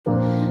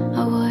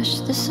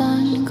watched the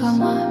sun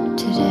come up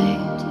today.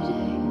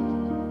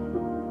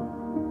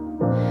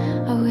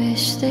 I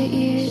wish that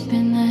you'd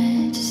been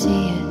there to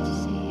see it.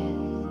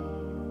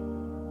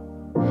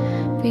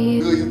 But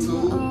you good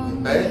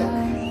YouTube, back,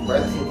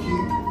 birthday for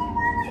Key.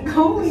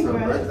 Holy It's her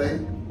crap. birthday.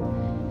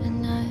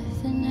 and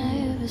nothing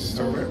ever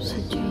stops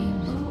the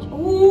dreams.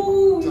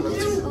 Ooh, So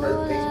let's do the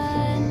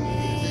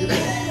birthday. See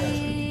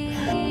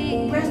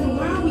that? Preston,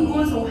 why are we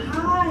going so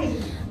high?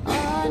 Oh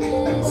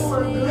my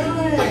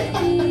god.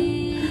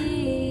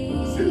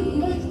 See the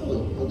lights?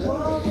 Look, look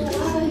Why at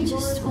are I we just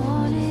going so high?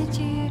 wanted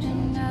you to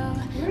know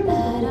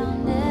that I'll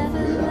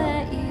never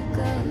let you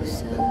go,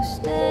 so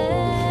stay.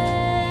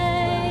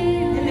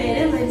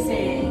 That lady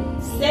said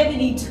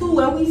 72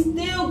 and we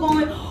still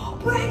going.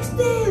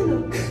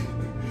 Braxton!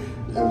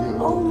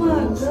 Oh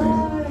my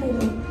god.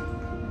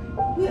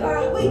 We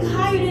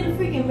higher than the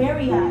freaking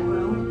Marriott,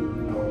 bro.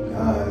 Oh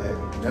God,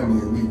 that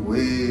means we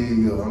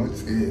way up. I'm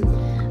scared.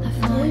 I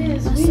find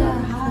Yes, we are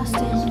myself high. lost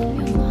in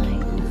your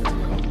mind.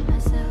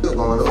 Still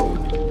going up.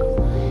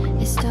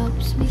 It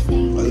stops me Oh,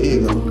 thinking. here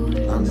you go.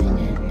 I'm just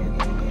like,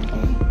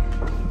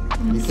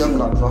 be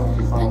careful, I'll drop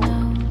your I phone.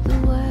 know the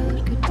world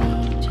could be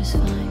just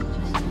fine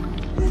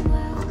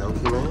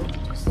Okay, man.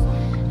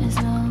 as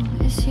long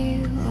as you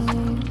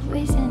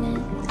always in it.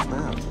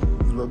 Wow,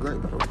 you look great,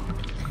 bro.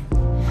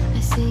 I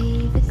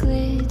see the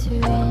glitter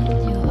in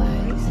your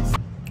eyes.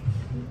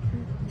 You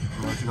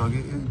know what you gonna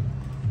get here?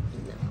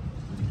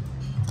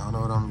 I don't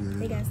know what I'm gonna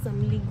They get. got some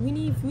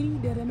linguine fruity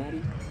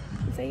dalamari.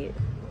 Say it.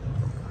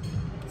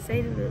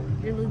 Say the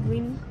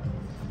linguine.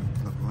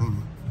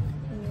 Linguini.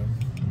 Yeah.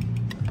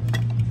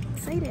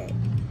 Say that.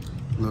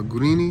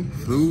 Linguini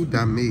food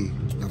da me.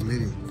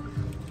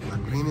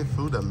 Linguini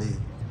food da me.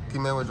 Key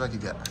man, what drink you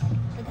got?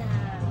 I got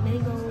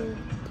mango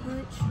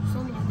punch,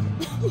 something like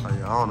that. Oh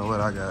yeah, I don't know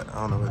what I got. I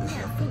don't know what this I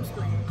is. got fruit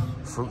splash.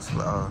 Fruit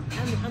splash. I'm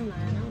lying. I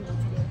don't know what to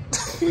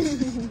do.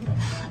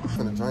 I'm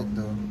finna drink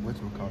the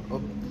whatchamacallit.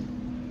 Oh,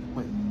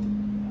 wait.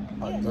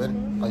 Oh, you ready?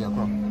 Oh yeah, come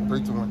on.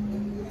 3, 2, 1.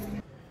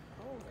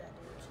 Oh, God.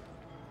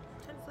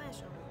 Turn the flash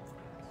on.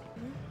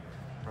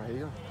 Right here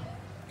you go.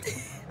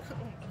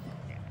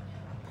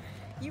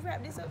 You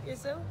wrap this up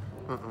yourself?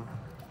 The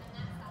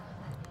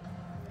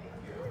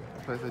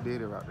place they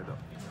did it wrapped it up.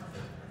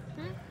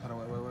 Hold on,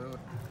 wait.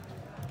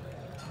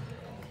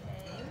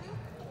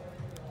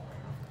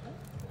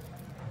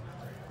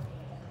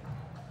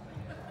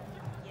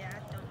 Yeah, I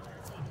don't know how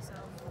to take this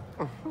off.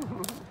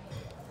 Okay.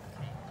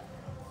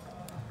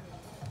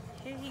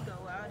 Here he go,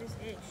 all this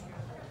extra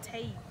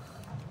tape.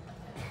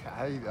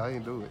 I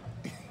ain't do it.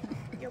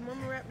 Your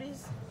mama wrap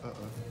this? Uh-uh.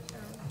 Oh.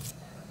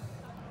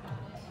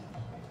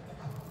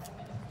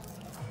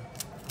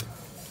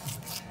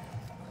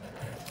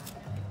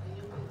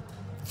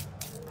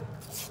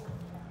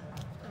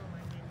 Oh my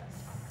goodness.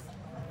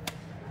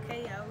 Okay,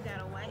 y'all, we got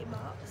a white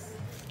box.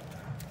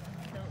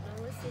 Don't know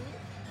what's in it.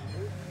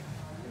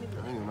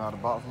 I ain't even know how the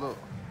box look.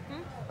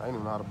 I ain't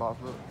even know how the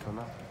box look till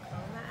now.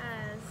 Oh, my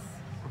eyes.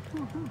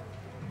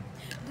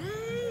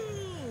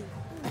 Dang!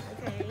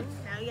 Okay,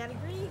 now we got a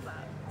green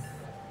box.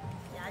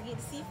 Y'all get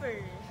to see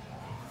first.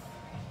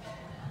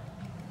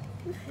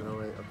 You know,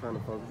 wait, I'm trying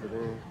to focus it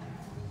in.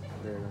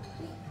 There you go.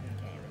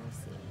 Okay, let me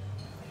see.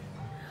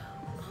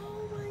 Oh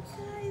my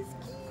god, it's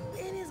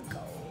cute and it's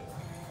gold.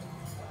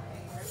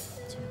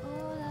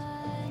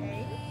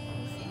 Okay.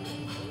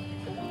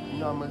 You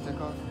know how much they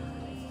cost?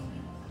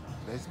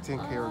 That's 10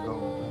 karat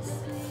gold.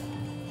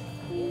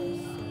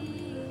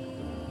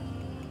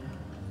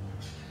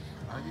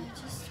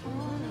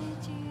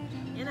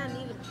 And I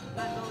need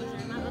my gold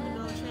chain, my other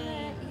gold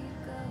chain.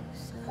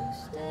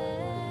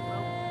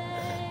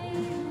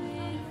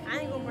 I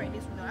ain't gonna break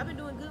this one though. I've been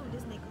doing good with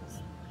this necklace.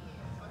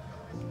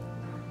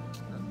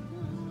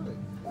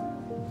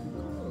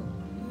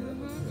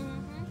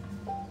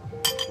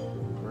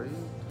 Great.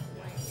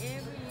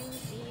 Wherever you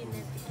see it,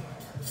 that's the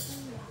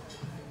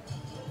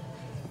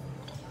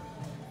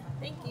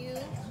Thank you.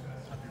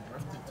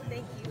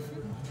 Thank you.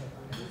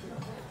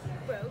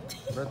 Bro.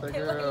 Birthday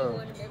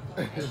girl.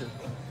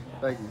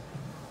 Thank you.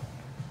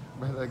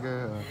 Birthday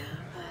girl. I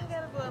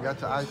gotta go. You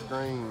got your ice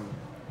cream.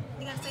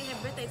 You gotta say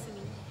happy birthday to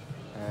me.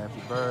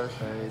 Happy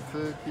birthday to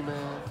you,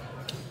 man.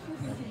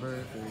 Happy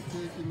birthday to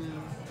you,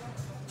 man.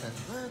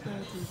 Happy birthday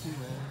to you,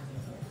 man.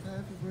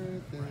 Happy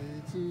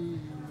birthday to you.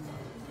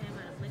 Okay, I'm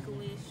gonna make a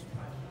wish.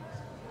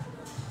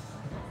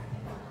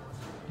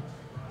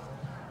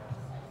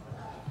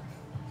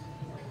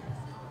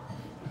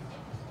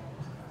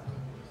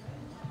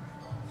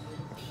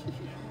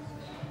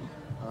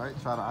 All right,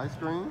 try the ice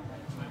cream.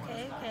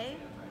 Okay, okay.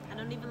 I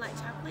don't even like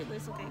chocolate, but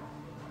it's okay.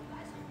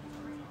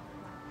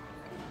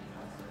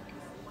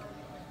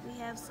 We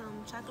have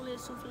some chocolate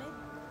souffle.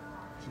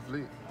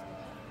 Souffle. It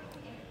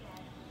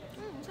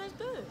tastes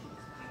good.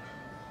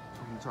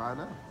 You try it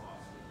now.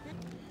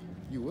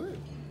 You would.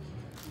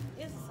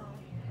 It's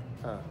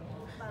a song.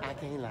 I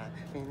can't lie.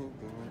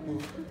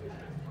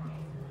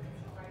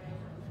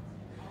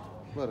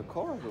 Well, the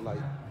cars are like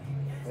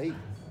fake.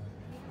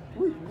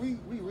 We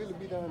really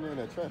be down there in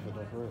that traffic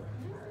though, for real.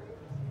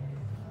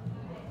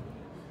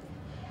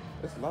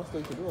 There's a lot of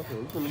stuff you can do up here.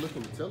 We're gonna look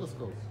in the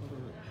telescope.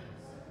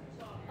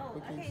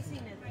 Oh, I can't see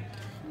nothing.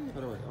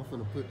 Hold on, I'm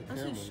finna put the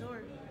camera. I'm too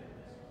short.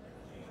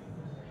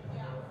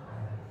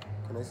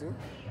 Can I see?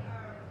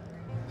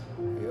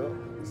 Yep,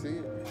 you see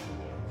it?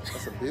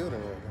 That's a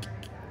building right there.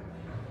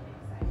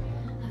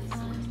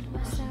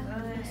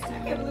 I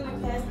can't believe we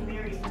passed the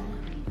Marriott.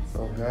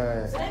 Oh,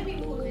 God. So that be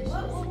moving.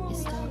 What room we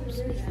going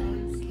to?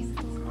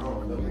 I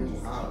don't know.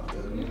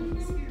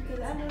 Because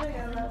I know they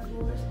got a lot of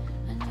floors.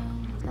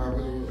 How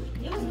really was?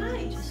 It was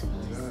nice.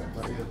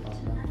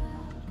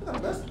 Oh,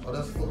 that's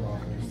football.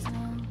 That was nice,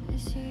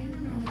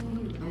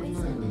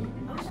 man.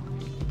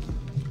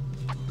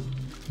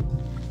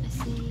 I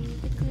see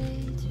the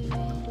glitter in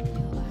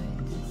your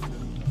eyes.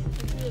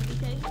 You a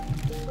BK?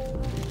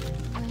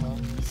 When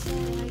you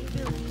say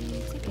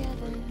we're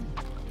together,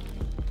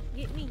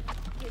 Get me.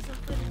 Get some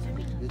footage of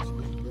me.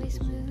 always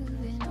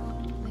moving,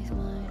 always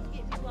mine.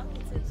 Get me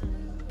walking to the...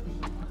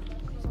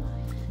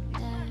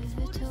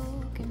 Never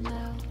talking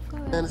about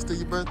forever. Man, it's still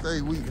your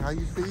birthday week. How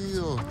you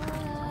feel?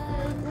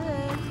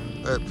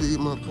 At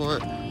Piedmont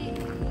Park.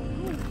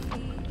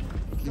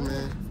 Thank you,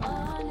 man.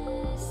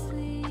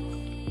 Honestly,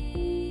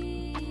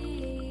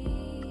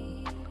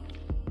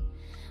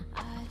 I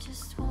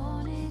just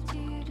wanted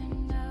you to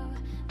know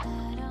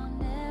that I'll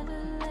never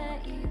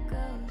let you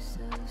go.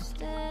 So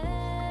stay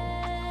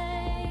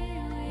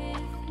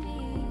with me.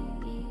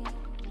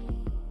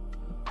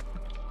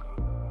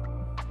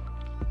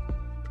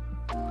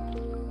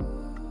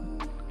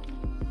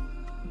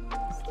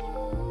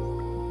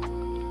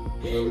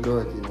 What we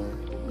doing, Key, man?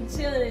 We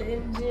chilling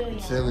in the gym.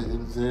 Chilling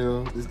in the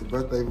gym. This the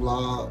birthday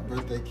vlog.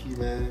 Birthday Key,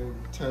 man.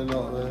 Turn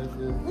up, man.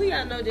 Feel me? Who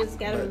y'all know just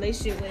got a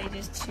relationship where they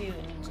just chill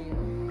in the gym?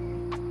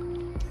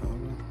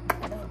 I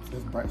don't know.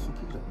 That's bright shit, Key.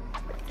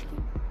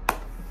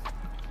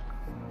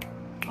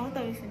 Oh, I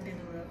thought we should do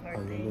the little heart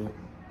Oh, you thing.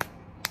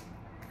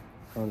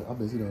 know. I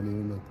bet you don't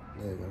even know.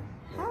 There you go.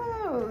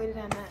 How did I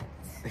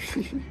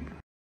not?